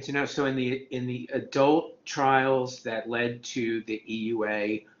 Well, and you know, so in the adult trials that led to the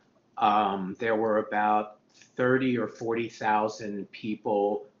EUA, there were about 30 or 40,000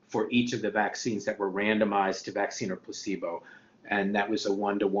 people for each of the vaccines that were randomized to vaccine or placebo, and that was a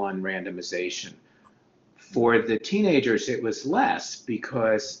 1-to-1 randomization. For the teenagers, it was less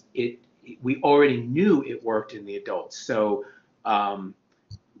because we already knew it worked in the adults, so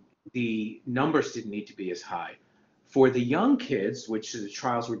the numbers didn't need to be as high. For the young kids, which the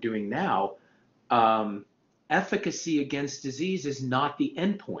trials we're doing now, efficacy against disease is not the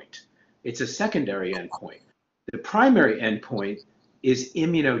endpoint. It's a secondary endpoint. The primary endpoint is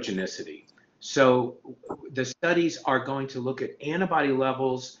immunogenicity. So the studies are going to look at antibody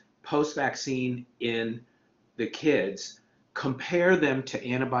levels post-vaccine in the kids, compare them to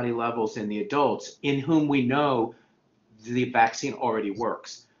antibody levels in the adults in whom we know the vaccine already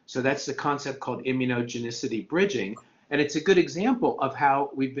works. So that's the concept called immunogenicity bridging. And it's a good example of how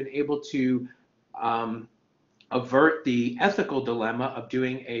we've been able to avert the ethical dilemma of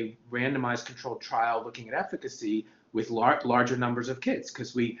doing a randomized controlled trial looking at efficacy with larger numbers of kids,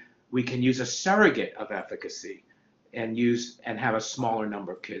 because we can use a surrogate of efficacy and have a smaller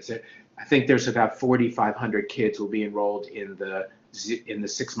number of kids. I think there's about 4,500 kids will be enrolled in the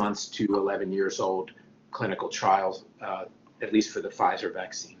 6 months to 11 years old clinical trials, at least for the Pfizer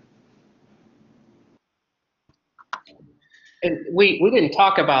vaccine. And we didn't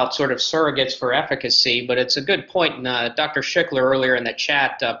talk about sort of surrogates for efficacy, but it's a good point. And Dr. Schickler earlier in the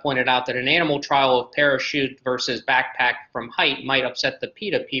chat pointed out that an animal trial of parachute versus backpack from height might upset the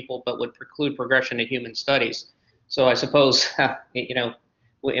PETA people, but would preclude progression to human studies. So I suppose, you know,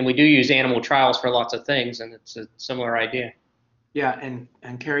 and we do use animal trials for lots of things, and it's a similar idea. Yeah, and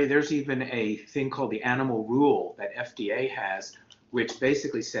Carrie, there's even a thing called the animal rule that FDA has, which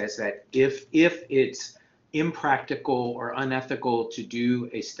basically says that if it's impractical or unethical to do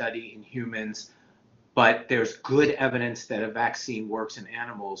a study in humans, but there's good evidence that a vaccine works in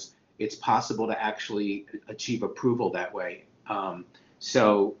animals, it's possible to actually achieve approval that way.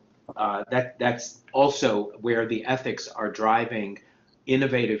 That's also where the ethics are driving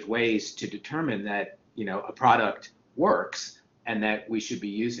innovative ways to determine that, you know, a product works and that we should be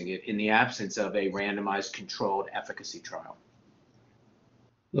using it in the absence of a randomized controlled efficacy trial.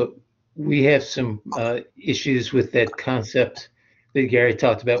 Look, we have some issues with that concept that Gary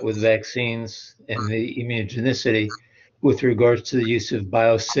talked about with vaccines and the immunogenicity with regards to the use of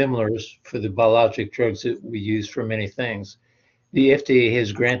biosimilars for the biologic drugs that we use for many things. The FDA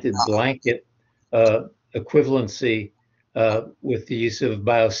has granted blanket equivalency with the use of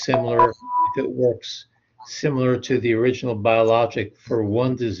biosimilar if it works similar to the original biologic for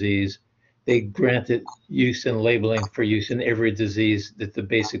one disease, they granted use and labeling for use in every disease that the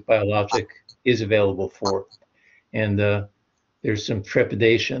basic biologic is available for. And there's some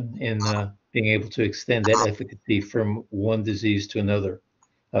trepidation in being able to extend that efficacy from one disease to another,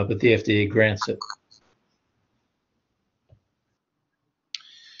 but the FDA grants it.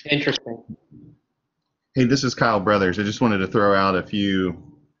 Interesting. Hey, this is Kyle Brothers. I just wanted to throw out a few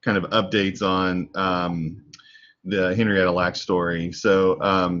kind of updates on the Henrietta Lacks story.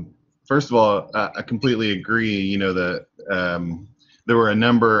 So first of all, I completely agree. You know, there were a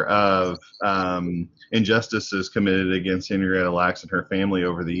number of injustices committed against Henrietta Lacks and her family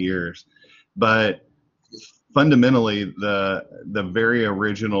over the years, but fundamentally, the very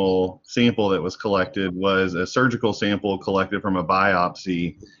original sample that was collected was a surgical sample collected from a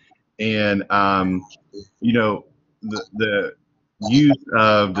biopsy, and you know, the use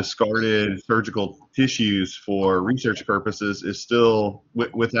of discarded surgical tissues for research purposes is still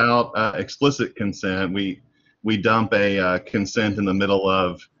without explicit consent. We dump a consent in the middle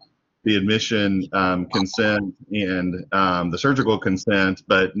of the admission consent and the surgical consent,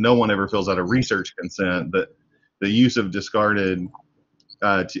 but no one ever fills out a research consent. But the use of discarded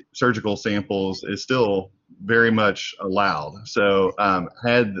surgical samples is still very much allowed. So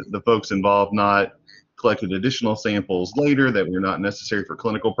had the folks involved not collected additional samples later that were not necessary for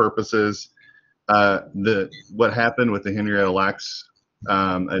clinical purposes, what happened with the Henrietta Lacks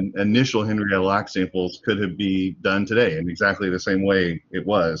initial Henrietta Lacks samples could have been done today in exactly the same way it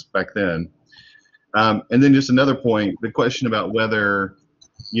was back then. And then just another point, the question about whether,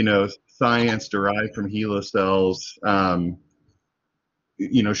 you know, science derived from HeLa cells,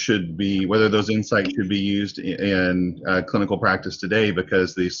 you know, should be, whether those insights should be used in clinical practice today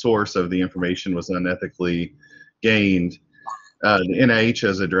because the source of the information was unethically gained. The NIH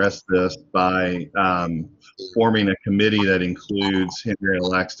has addressed this by forming a committee that includes Henrietta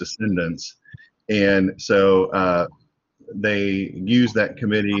Lacks descendants. And so they use that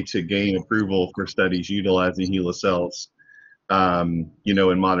committee to gain approval for studies utilizing HeLa cells, you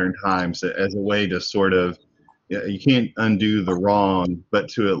know, in modern times as a way to sort of, you can't undo the wrong, but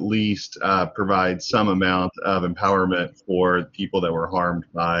to at least provide some amount of empowerment for people that were harmed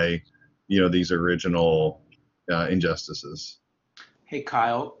by, you know, these original injustices. Hey,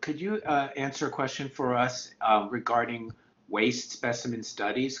 Kyle, could you answer a question for us regarding waste specimen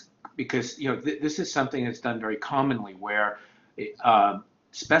studies? Because, you know, this is something that's done very commonly where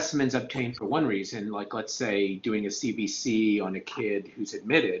specimens obtained for one reason, like let's say doing a CBC on a kid who's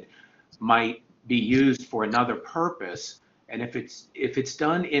admitted, might be used for another purpose. And if it's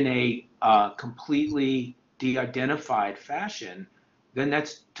done in a completely de-identified fashion, then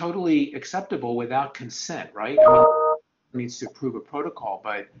that's totally acceptable without consent, right? I mean, it needs to approve a protocol,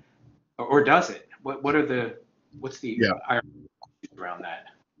 but or does it? What's the around that?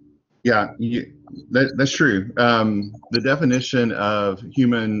 Yeah, that's true. The definition of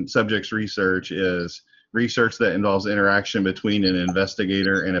human subjects research is research that involves interaction between an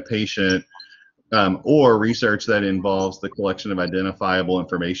investigator and a patient, or research that involves the collection of identifiable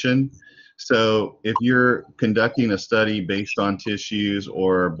information. So if you're conducting a study based on tissues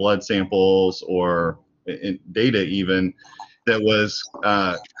or blood samples or data even, that was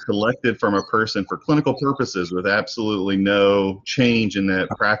collected from a person for clinical purposes with absolutely no change in that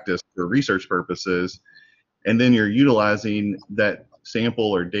practice for research purposes, and then you're utilizing that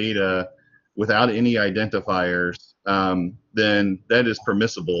sample or data without any identifiers, then that is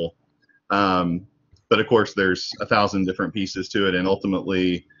permissible. But of course, there's 1,000 different pieces to it, and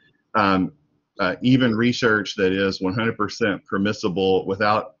ultimately, even research that is 100% permissible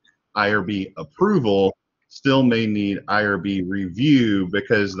without IRB approval still may need IRB review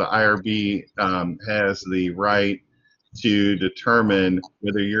because the IRB has the right to determine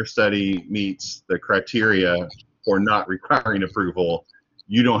whether your study meets the criteria for not requiring approval.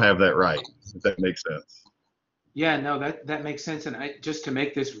 You don't have that right, if that makes sense. Yeah, no, that makes sense. And just to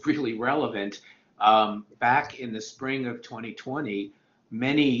make this really relevant, back in the spring of 2020,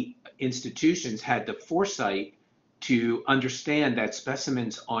 many institutions had the foresight to understand that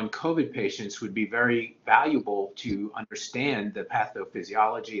specimens on COVID patients would be very valuable to understand the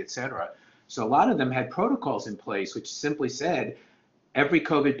pathophysiology, et cetera. So a lot of them had protocols in place which simply said, every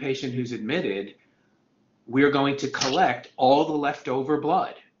COVID patient who's admitted, we're going to collect all the leftover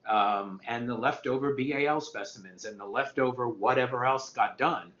blood and the leftover BAL specimens and the leftover whatever else got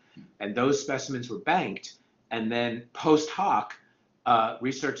done. And those specimens were banked, and then post hoc,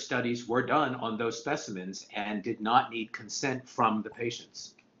 research studies were done on those specimens and did not need consent from the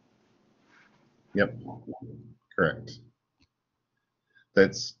patients. Yep, correct.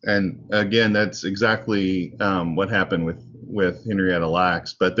 And again, that's exactly what happened with Henrietta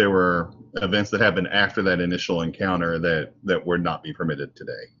Lacks, but there were events that happened after that initial encounter that would not be permitted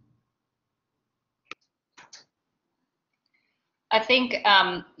today. I think,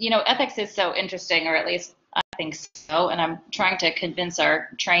 ethics is so interesting, or at least I think so, and I'm trying to convince our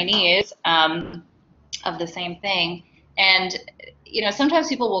trainees of the same thing. And, sometimes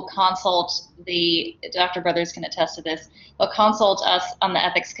people will consult Dr. Brothers can attest to this, they'll consult us on the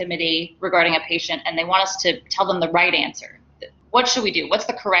ethics committee regarding a patient, and they want us to tell them the right answer. What should we do? What's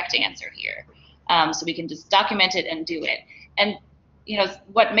the correct answer here? So we can just document it and do it. And,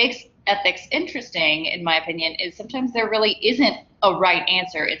 what makes ethics interesting, in my opinion, is sometimes there really isn't a right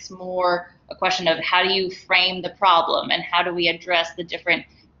answer. It's more a question of how do you frame the problem and how do we address the different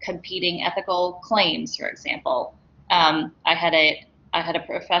competing ethical claims, for example. I had a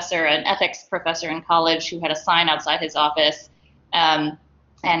professor, an ethics professor in college, who had a sign outside his office, and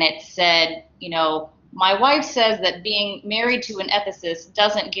it said, my wife says that being married to an ethicist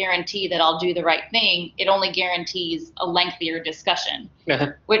doesn't guarantee that I'll do the right thing. It only guarantees a lengthier discussion,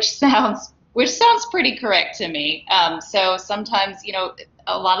 which sounds pretty correct to me. So sometimes,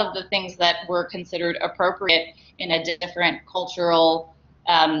 a lot of the things that were considered appropriate in a different cultural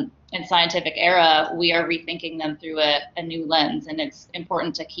and scientific era, we are rethinking them through a new lens, and it's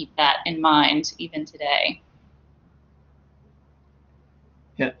important to keep that in mind even today.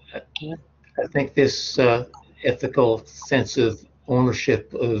 Yeah, I think this ethical sense of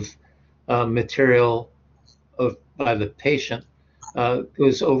ownership of material by the patient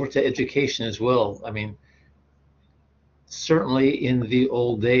goes over to education as well. I mean, certainly in the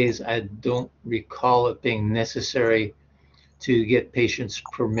old days, I don't recall it being necessary to get patients'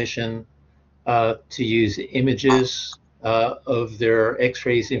 permission to use images of their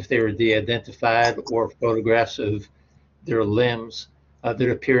x-rays if they were de-identified, or photographs of their limbs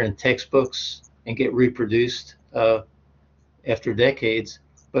that appear in textbooks and get reproduced after decades,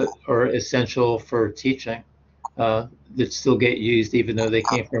 but are essential for teaching, that still get used even though they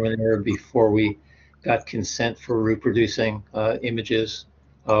came from an era before we got consent for reproducing images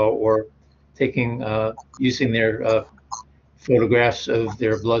or using their photographs of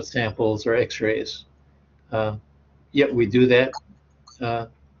their blood samples or x-rays. Yet we do that,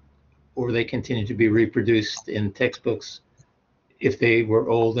 or they continue to be reproduced in textbooks if they were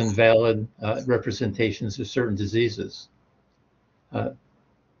old and valid representations of certain diseases.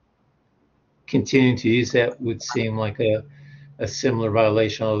 Continuing to use that would seem like a similar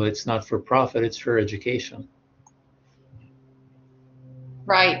violation, although it's not for profit, it's for education.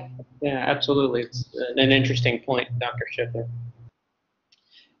 Right. Yeah, absolutely. It's an interesting point, Dr. Schiffler.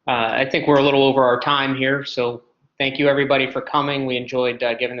 I think we're a little over our time here, so thank you everybody for coming. We enjoyed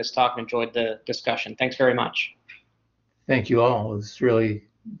giving this talk and enjoyed the discussion. Thanks very much. Thank you all. It's really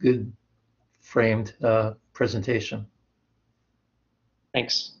good framed presentation.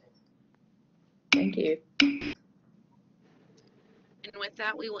 Thanks. Thank you. And with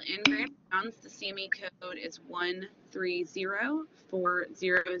that, we will end grant rounds. The CME code is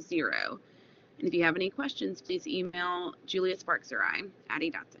 130400. And if you have any questions, please email Julia Sparks or I,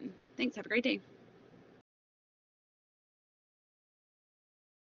 Addie Dotson. Thanks. Have a great day.